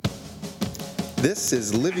This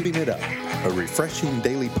is Living It Up, a refreshing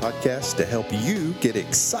daily podcast to help you get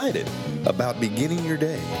excited about beginning your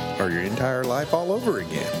day or your entire life all over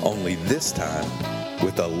again, only this time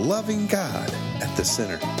with a loving God at the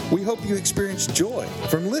center. We hope you experience joy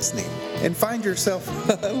from listening and find yourself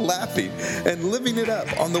laughing and living it up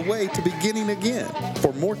on the way to beginning again.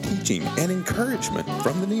 For more teaching and encouragement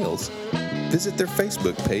from the Neils, visit their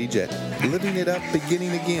Facebook page at Living It Up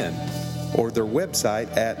Beginning Again or their website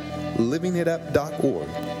at livingitup.org.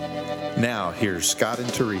 Now, here's Scott and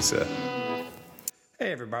Teresa.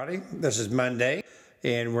 Hey, everybody. This is Monday,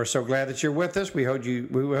 and we're so glad that you're with us. We hope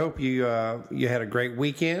you had a great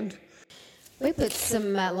weekend. We put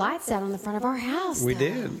some lights out on the front of our house. We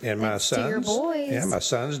did, and my sons. To your boys. Yeah, my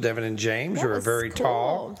sons, Devin and James, who are very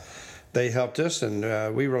tall. They helped us,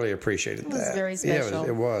 and we really appreciated that. It was very special.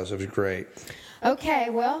 Yeah, it was great. Okay,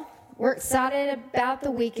 well, we're excited about the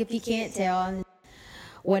week, if you can't tell. And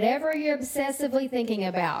whatever you're obsessively thinking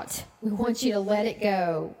about, we want you to let it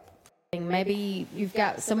go. Maybe you've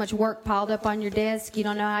got so much work piled up on your desk, you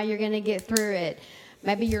don't know how you're going to get through it.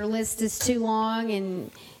 Maybe your list is too long and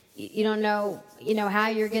you don't know, how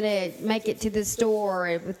you're going to make it to the store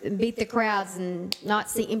and beat the crowds and not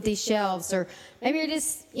see empty shelves. Or maybe you're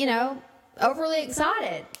just, overly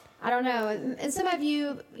excited. I don't know. And some of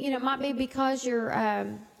you, it might be because you're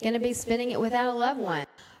going to be spending it without a loved one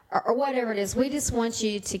or whatever it is. We just want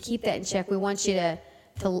you to keep that in check. We want you to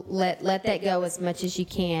let that go as much as you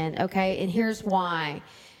can, okay? And here's why.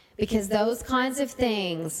 Because those kinds of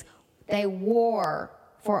things, they war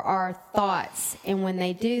for our thoughts. And when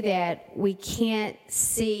they do that, we can't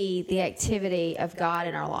see the activity of God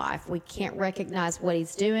in our life. We can't recognize what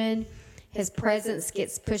He's doing. His presence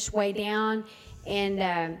gets pushed way down.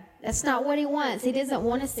 And that's not what He wants. He doesn't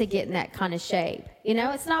want us to get in that kind of shape.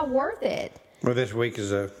 It's not worth it. Well, this week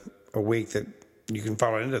is a week that you can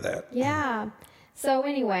fall into that. Yeah. So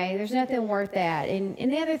anyway, there's nothing worth that. And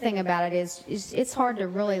the other thing about it is it's hard to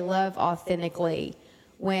really love authentically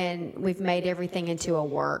when we've made everything into a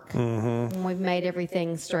work. Mm-hmm. When we've made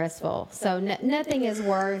everything stressful. So nothing is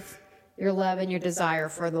worth your love and your desire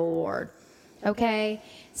for the Lord. Okay?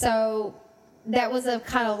 So that was a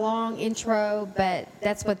kind of long intro, but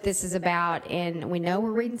that's what this is about. And we know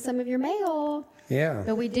we're reading some of your mail. Yeah.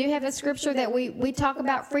 But we do have a scripture that we talk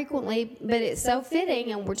about frequently, but it's so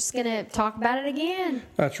fitting, and we're just going to talk about it again.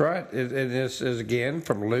 That's right. It is again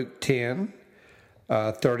from Luke 10,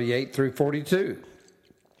 38 through 42.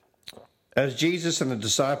 As Jesus and the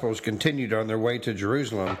disciples continued on their way to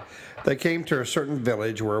Jerusalem, they came to a certain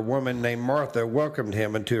village where a woman named Martha welcomed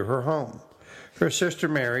him into her home. Her sister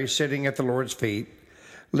Mary sitting at the Lord's feet,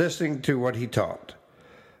 listening to what he taught.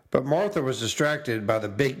 But Martha was distracted by the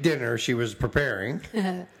big dinner she was preparing.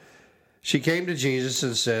 She came to Jesus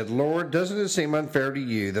and said, "Lord, doesn't it seem unfair to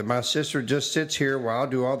you that my sister just sits here while I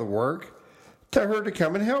do all the work? Tell her to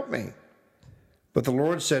come and help me." But the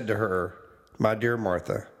Lord said to her, "My dear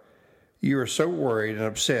Martha, you are so worried and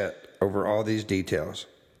upset over all these details.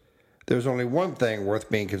 There's only one thing worth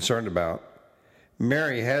being concerned about.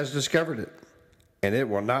 Mary has discovered it, and it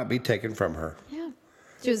will not be taken from her." Yeah.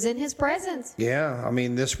 She was in His presence. Yeah,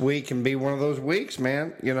 this week can be one of those weeks,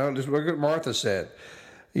 man. Just look at what Martha said.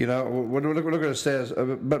 Look what it says.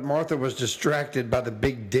 But Martha was distracted by the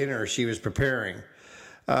big dinner she was preparing.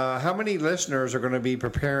 How many listeners are going to be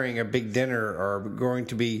preparing a big dinner or going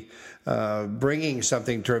to be bringing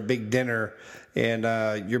something to a big dinner,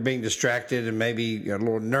 and you're being distracted and maybe a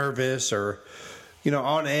little nervous or,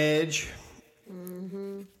 on edge?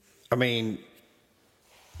 Mm-hmm.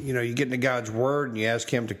 You get into God's Word and you ask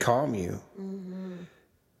Him to calm you. Mm-hmm.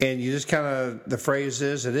 And you just the phrase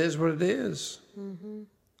is, it is what it is.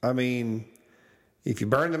 Mm-hmm. If you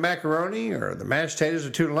burn the macaroni or the mashed potatoes are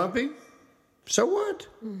too lumpy, so what?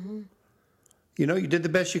 Mm-hmm. You did the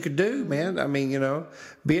best you could do, man.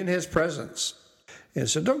 Be in His presence. And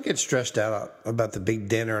so don't get stressed out about the big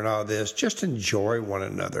dinner and all this. Just enjoy one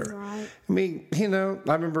another. Right.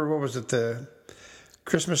 I remember, what was it, the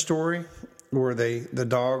Christmas Story, where the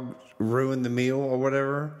dog ruined the meal or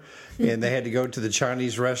whatever, and they had to go to the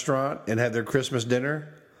Chinese restaurant and have their Christmas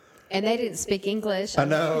dinner. And they didn't speak English. I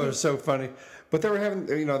know, it was so funny. But they were having,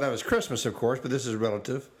 that was Christmas, of course, but this is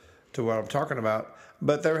relative to what I'm talking about.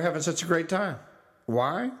 But they were having such a great time.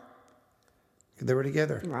 Why? They were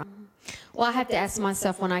together. Right. Well, I have to ask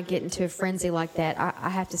myself when I get into a frenzy like that, I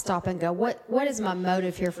have to stop and go, what is my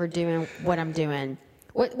motive here for doing what I'm doing?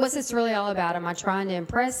 What's this really all about? Am I trying to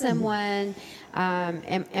impress someone?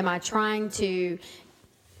 Am I trying to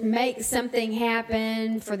make something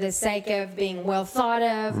happen for the sake of being well thought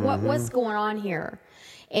of? Mm-hmm. What's going on here?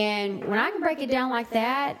 And when I can break it down like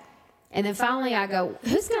that, And then finally I go,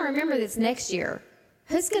 who's going to remember this next year?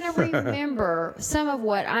 Who's going to remember some of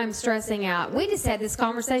what I'm stressing out? We just had this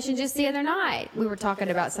conversation just the other night. We were talking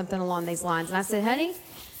about something along these lines. And I said, honey,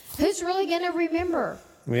 who's really going to remember?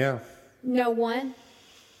 Yeah. No one.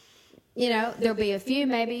 You know, there'll be a few,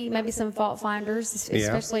 maybe some fault finders,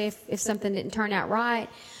 especially if something didn't turn out right.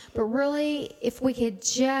 But really, if we could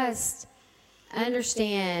just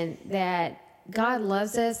understand that God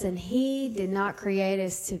loves us and He did not create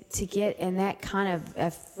us to get in that kind of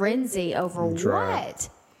a frenzy over That's what. right.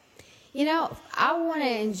 You know, I want to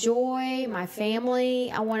enjoy my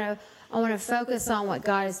family. I want to focus on what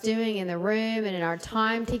God is doing in the room and in our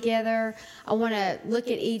time together. I want to look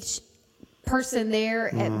at each person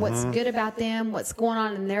there at what's good about them, what's going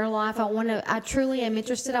on in their life. I truly am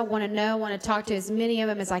interested. I want to know, I want to talk to as many of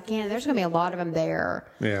them as I can. There's going to be a lot of them there.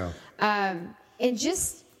 Yeah. And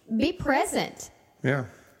just be present. Yeah.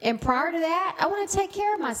 And prior to that, I want to take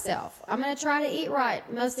care of myself. I'm going to try to eat right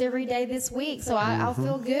most every day this week so I'll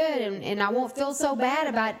feel good and I won't feel so bad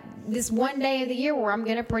about this one day of the year where I'm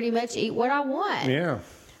going to pretty much eat what I want. Yeah.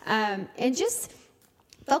 And just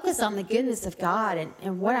focus on the goodness of God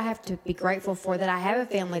and what I have to be grateful for, that I have a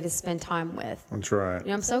family to spend time with. That's right. You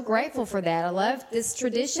know, I'm so grateful for that. I love this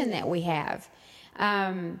tradition that we have.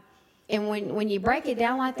 And when you break it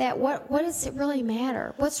down like that, what does it really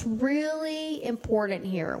matter? What's really important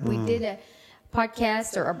here? We did a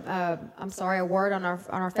podcast a word on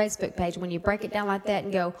our Facebook page. When you break it down like that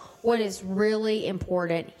and go, what is really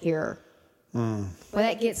important here? Well,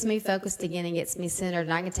 that gets me focused again and gets me centered,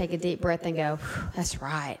 and I can take a deep breath and go, that's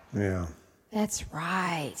right. Yeah. That's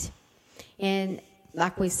right. And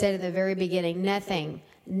like we said in the very beginning,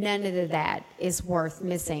 none of that is worth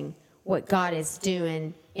missing what God is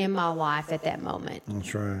doing in my life at that moment.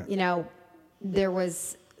 That's right. You know, there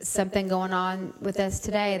was something going on with us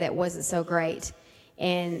today that wasn't so great.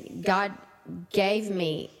 And God gave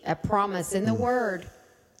me a promise in the Word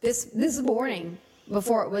this morning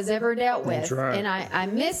before it was ever dealt with. That's right. And I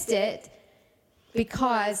missed it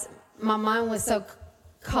because my mind was so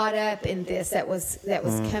caught up in this that was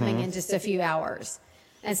coming in just a few hours.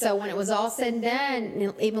 And so when it was all said and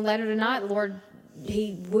done, even later tonight, the Lord,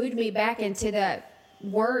 He wooed me back into that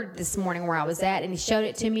Word this morning where I was at, and He showed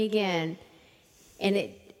it to me again. And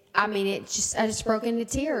I just broke into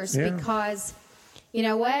tears because, you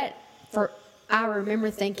know what? I remember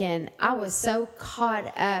thinking I was so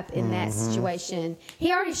caught up in that situation.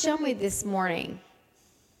 He already showed me this morning.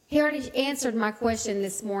 He already answered my question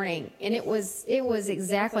this morning, and it was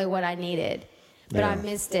exactly what I needed. But I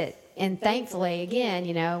missed it. And thankfully, again,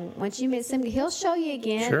 you know, once you miss Him, He'll show you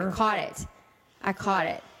again. Sure. I caught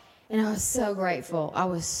it. And I was so grateful.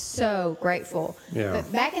 Yeah. But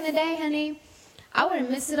back in the day, honey, I would have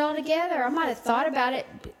missed it altogether. I might have thought about it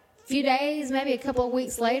a few days, maybe a couple of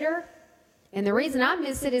weeks later. And the reason I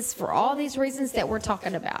miss it is for all these reasons that we're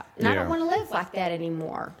talking about. And I don't want to live like that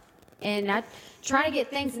anymore. And I try to get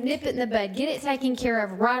things, nip it in the bud, get it taken care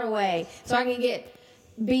of right away so I can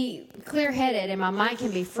be clear-headed and my mind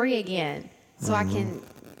can be free again. So I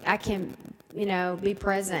can, you know, be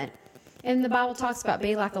present. And the Bible talks about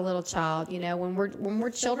be like a little child. You know, when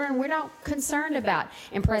we're children, we're not concerned about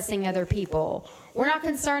impressing other people. We're not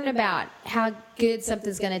concerned about how good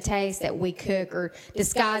something's going to taste that we cook or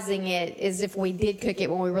disguising it as if we did cook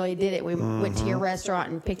it when we really did it. We went to your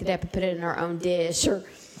restaurant and picked it up and put it in our own dish, or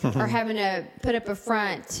having to put up a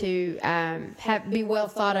front to be well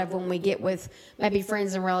thought of when we get with maybe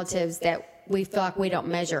friends and relatives that we feel like we don't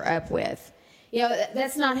measure up with. You know,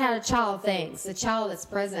 that's not how a child thinks. A child that's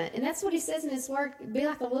present. And that's what He says in His Word, be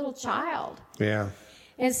like a little child. Yeah.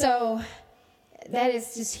 And so that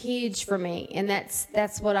is just huge for me. And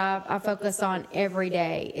that's what I focus on every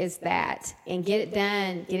day, is that. And get it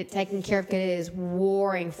done, get it taken care of, because it is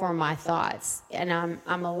warring for my thoughts. And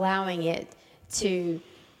I'm allowing it to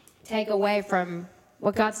take away from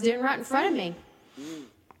what God's doing right in front of me.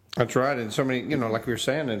 That's right. And so many, you know, like we were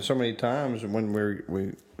saying, and so many times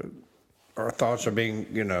when our thoughts are being,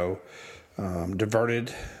 you know,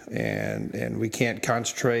 diverted, and we can't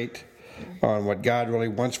concentrate on what God really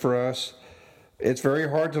wants for us. It's very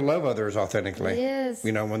hard to love others authentically. It is.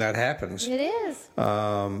 You know, when that happens. It is.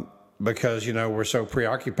 Because, you know, we're so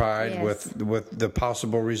preoccupied with the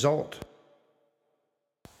possible result.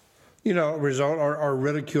 You know, result or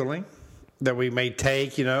ridiculing that we may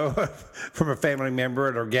take, you know, from a family member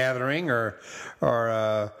at our gathering, or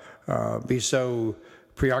be so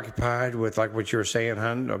preoccupied with, like what you were saying,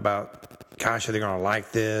 hon, about, gosh, are they going to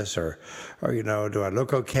like this, or you know, do I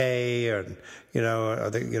look okay, and you know, are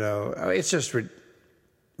they, you know, it's just,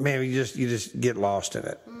 man, you just get lost in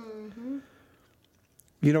it.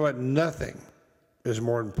 You know what? Nothing is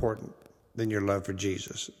more important than your love for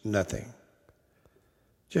Jesus. Nothing.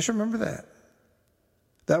 Just remember that.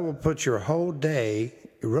 That will put your whole day,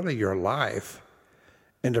 really your life,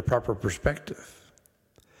 into proper perspective.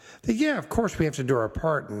 That, yeah, of course we have to do our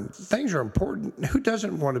part, and things are important. Who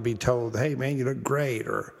doesn't want to be told, hey, man, you look great,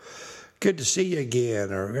 or good to see you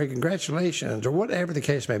again, or hey, congratulations, or whatever the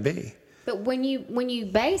case may be. But when you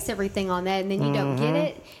base everything on that and then you don't get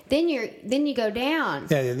it, then you go down.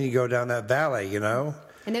 Yeah, then you go down that valley, you know.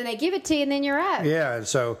 And then they give it to you, and then you're up. Yeah, and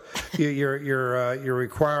so you're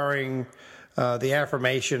requiring the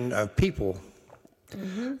affirmation of people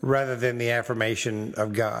rather than the affirmation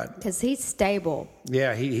of God. Because He's stable.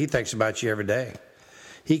 Yeah, he thinks about you every day.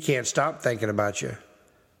 He can't stop thinking about you.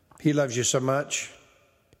 He loves you so much.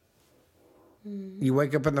 You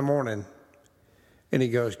wake up in the morning, and he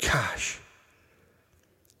goes, gosh,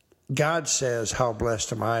 God says, how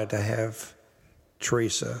blessed am I to have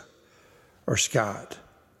Teresa or Scott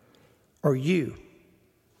or you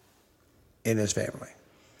in his family.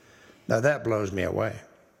 Now that blows me away.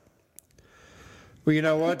 Well, you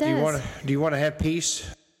know what? Do you want to have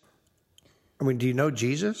peace? I mean, do you know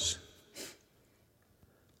Jesus?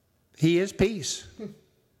 He is peace.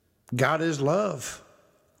 God is love.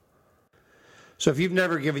 So if you've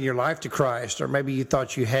never given your life to Christ, or maybe you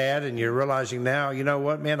thought you had and you're realizing now, you know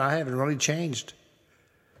what, man, I haven't really changed.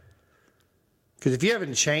 Because if you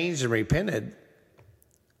haven't changed and repented,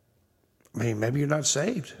 I mean, maybe you're not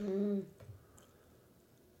saved.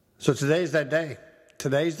 So today's that day.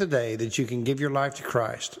 Today's the day that you can give your life to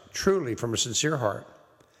Christ, truly from a sincere heart,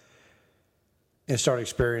 and start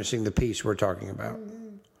experiencing the peace we're talking about.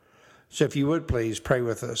 So if you would please pray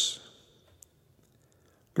with us.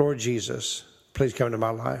 Lord Jesus, please come into my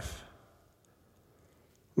life.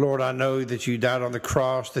 Lord, I know that you died on the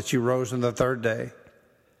cross, that you rose on the third day.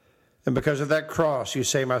 And because of that cross, you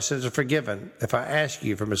say my sins are forgiven if I ask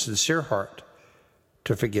you from a sincere heart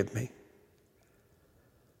to forgive me.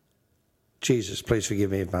 Jesus, please forgive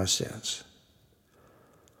me of my sins.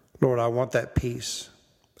 Lord, I want that peace.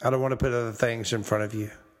 I don't want to put other things in front of you.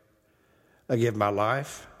 I give my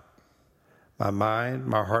life, my mind,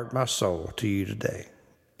 my heart, my soul to you today.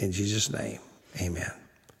 In Jesus' name, amen.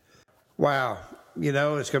 Wow. You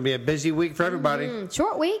know, it's going to be a busy week for everybody.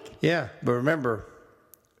 Short week. Yeah, but remember,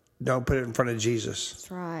 don't put it in front of Jesus.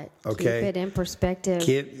 That's right. Okay. Keep it in perspective.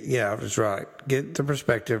 Yeah, that's right. Get the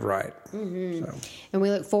perspective right. So. And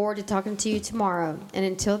we look forward to talking to you tomorrow. And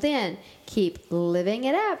until then, keep living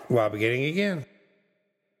it up. While beginning again.